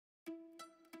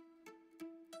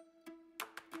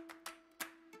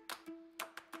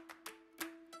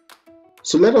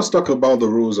So let us talk about the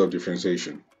rules of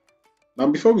differentiation. Now,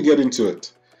 before we get into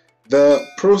it, the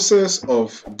process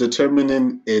of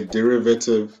determining a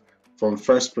derivative from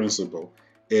first principle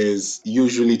is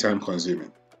usually time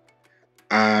consuming,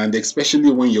 and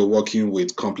especially when you're working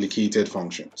with complicated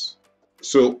functions.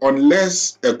 So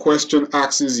unless a question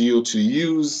asks you to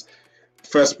use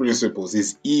first principles,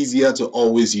 it's easier to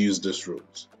always use these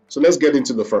rules. So let's get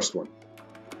into the first one.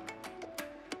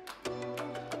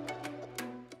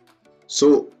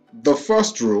 So the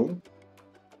first rule,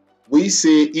 we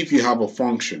say if you have a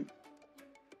function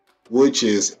which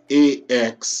is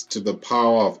ax to the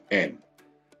power of n,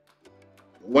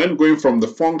 when going from the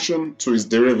function to its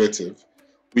derivative,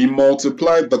 we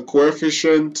multiply the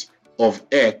coefficient of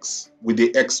x with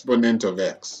the exponent of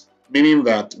x, meaning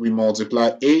that we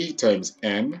multiply a times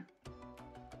n,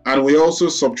 and we also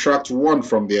subtract 1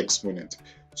 from the exponent.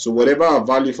 So whatever our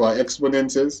value for our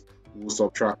exponent is, we'll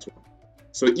subtract 1.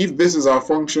 So if this is our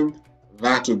function,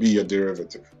 that will be your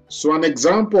derivative. So an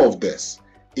example of this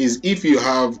is if you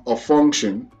have a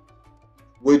function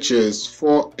which is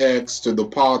 4x to the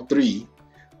power 3,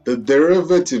 the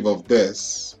derivative of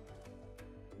this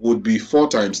would be 4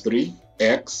 times 3,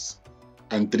 x,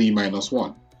 and 3 minus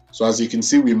 1. So as you can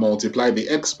see, we multiply the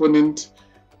exponent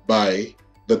by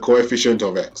the coefficient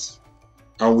of x,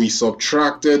 and we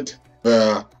subtracted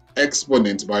the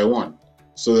exponent by 1.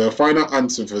 So the final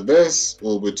answer for this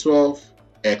will be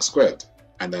 12x squared,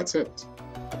 and that's it.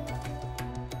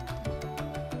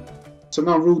 So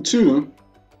now rule 2,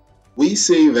 we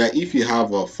say that if you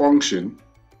have a function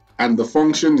and the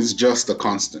function is just a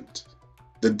constant,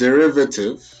 the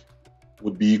derivative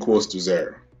would be equals to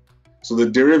 0. So the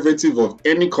derivative of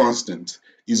any constant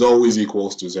is always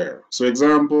equals to 0. So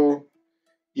example,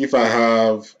 if I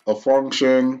have a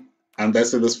function and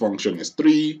let's say this function is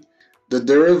 3, the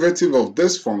derivative of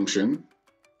this function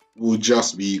will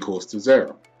just be equals to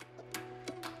 0.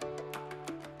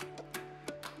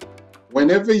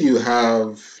 Whenever you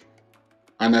have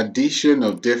an addition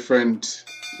of different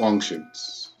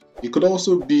functions, it could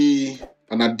also be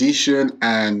an addition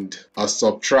and a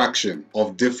subtraction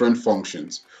of different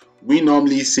functions. We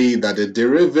normally say that the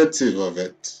derivative of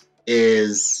it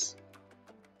is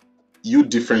you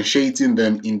differentiating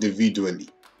them individually.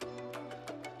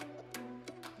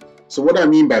 So what I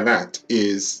mean by that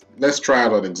is, let's try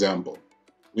out an example.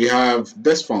 We have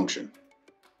this function.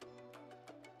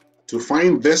 To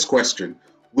find this question,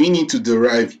 we need to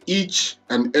derive each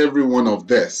and every one of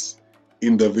this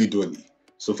individually.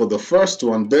 So for the first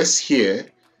one, this here,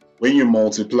 when you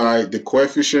multiply the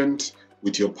coefficient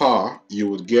with your power, you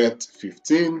would get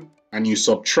 15, and you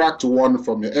subtract 1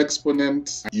 from your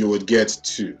exponent, you would get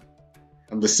 2.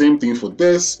 And the same thing for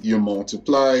this, you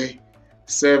multiply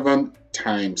 7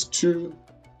 times 2,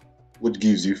 which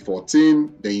gives you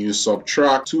 14. Then you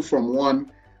subtract 2 from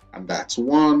 1, and that's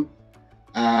 1.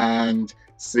 And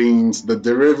since the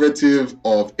derivative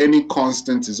of any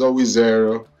constant is always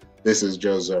 0, this is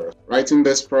just 0. Writing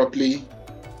this properly,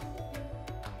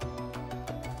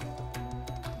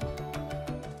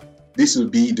 this will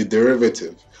be the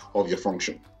derivative of your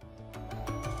function.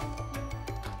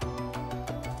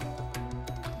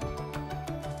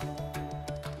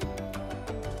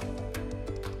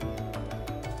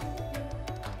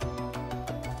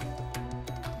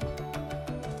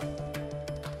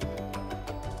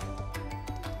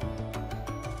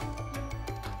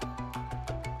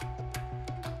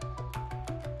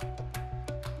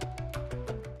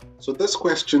 So this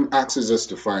question asks us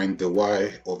to find the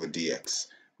y over dx,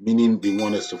 meaning they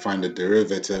want us to find the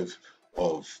derivative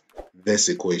of this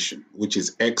equation, which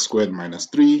is x squared minus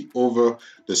 3 over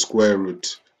the square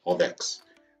root of x.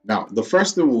 Now, the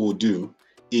first thing we will do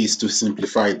is to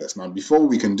simplify this. Now, before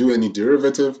we can do any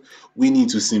derivative, we need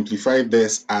to simplify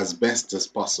this as best as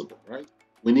possible, right?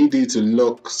 We need it to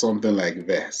look something like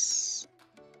this.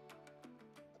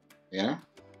 Yeah?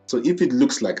 So if it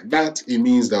looks like that, it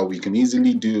means that we can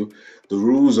easily do the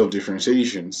rules of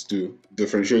differentiations to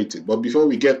differentiate it. But before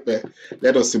we get there,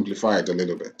 let us simplify it a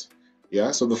little bit.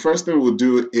 Yeah, so the first thing we'll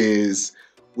do is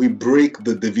we break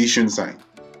the division sign.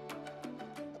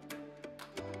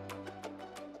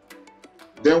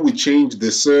 Then we change the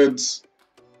surds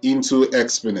into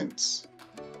exponents.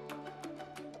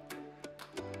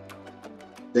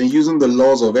 Then using the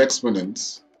laws of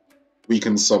exponents, we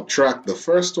can subtract the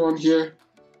first one here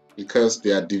because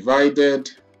they are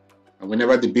divided, and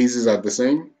whenever the bases are the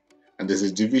same and there's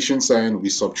a division sign, we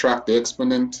subtract the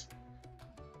exponent.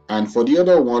 And for the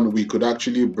other one, we could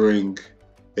actually bring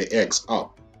the x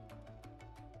up.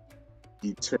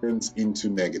 It turns into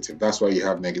negative. That's why you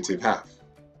have negative half.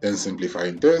 Then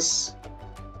simplifying this,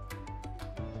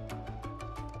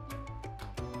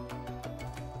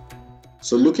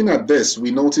 So looking at this,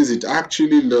 we notice it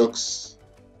actually looks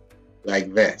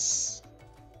like this.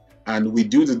 And we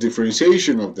do the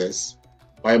differentiation of this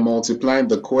by multiplying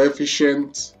the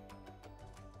coefficient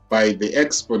by the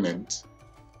exponent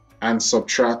and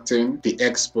subtracting the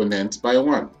exponent by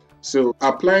 1. So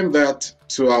applying that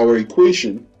to our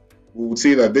equation, we would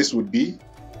say that this would be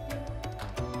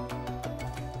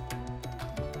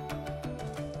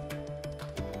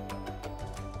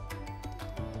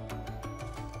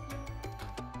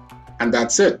and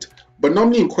that's it. But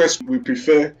normally in question, we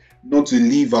prefer not to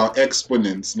leave our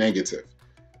exponents negative.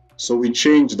 So we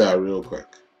change that real quick.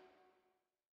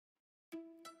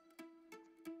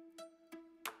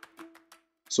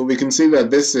 So we can see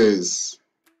that this is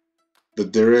the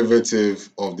derivative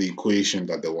of the equation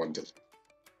that they wanted.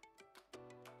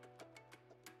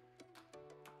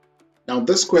 Now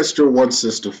this question wants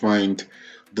us to find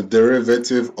the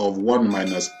derivative of 1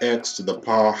 minus x to the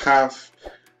power half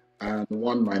and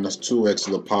 1 minus 2x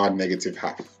to the power negative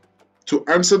half. To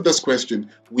answer this question,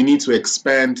 we need to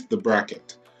expand the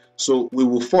bracket. So we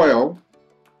will FOIL.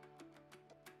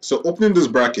 So opening this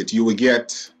bracket, you will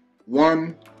get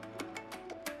 1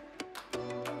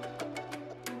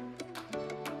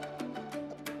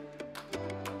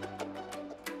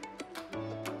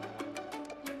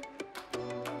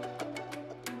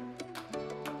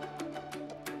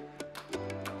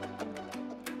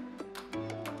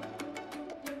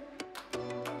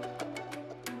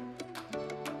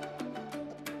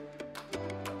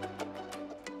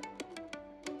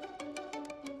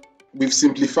 we've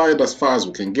simplified as far as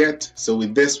we can get. So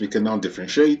with this, we can now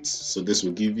differentiate. So this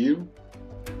will give you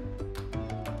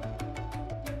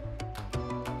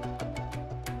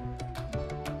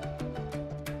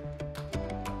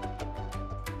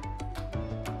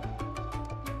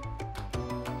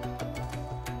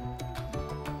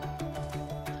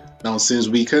now, since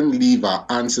we can leave our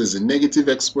answers in negative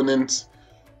exponents,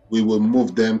 we will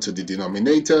move them to the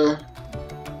denominator.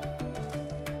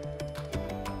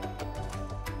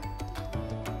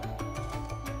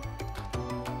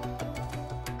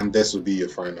 And this will be your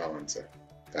final answer.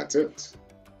 That's it.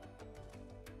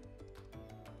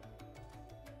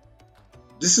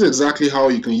 This is exactly how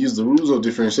you can use the rules of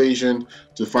differentiation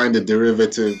to find the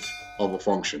derivative of a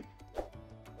function.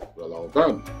 Well, all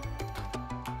done.